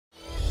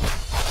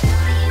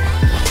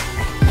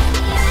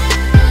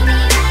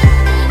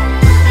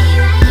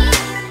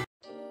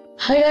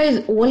Hi guys,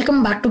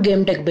 welcome back to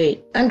Game Tech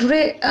Bay, and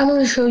today I'm going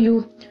to show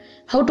you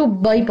how to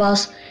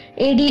bypass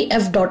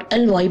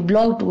adf.ly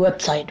blocked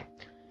website.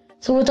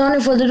 So without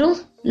any further ado,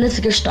 let's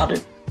get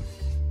started.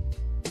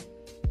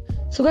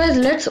 So guys,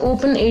 let's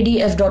open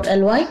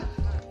adf.ly.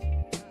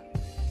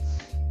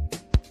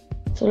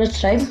 So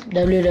let's type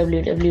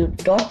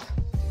www.adf.ly.com.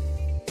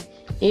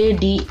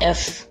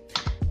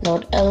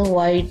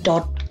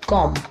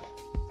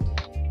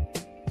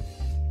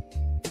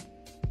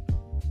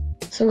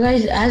 So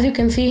guys, as you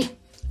can see,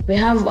 we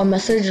have a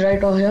message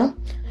right over here.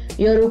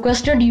 Your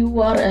requested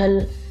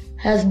URL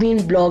has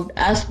been blocked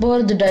as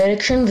per the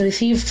directions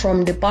received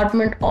from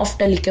Department of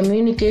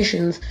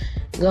Telecommunications,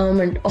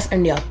 Government of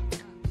India.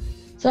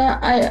 So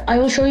I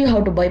will show you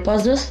how to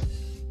bypass this.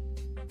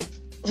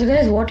 So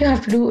guys, what you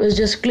have to do is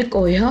just click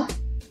over here,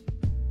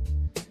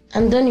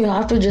 and then you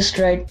have to just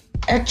write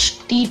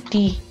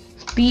https://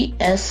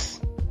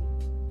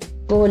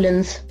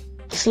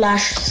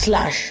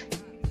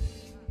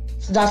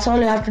 So that's all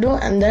you have to do,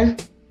 and then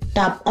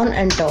tap on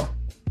enter.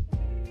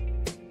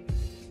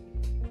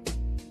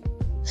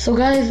 So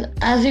guys,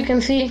 as you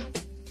can see,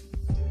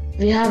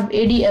 we have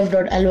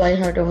adf.ly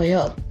right over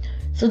here.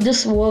 So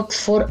this works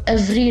for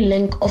every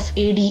link of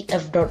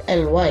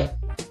adf.ly.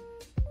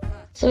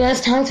 So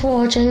guys, thanks for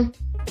watching.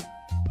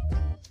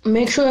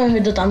 Make sure you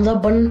hit the thumbs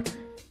up button.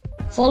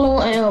 Follow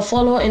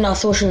in our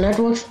social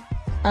networks.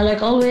 And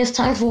like always,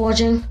 thanks for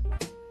watching.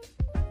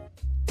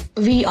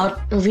 We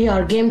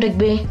are Game Tech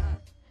Bay,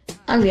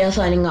 and we are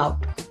signing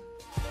out.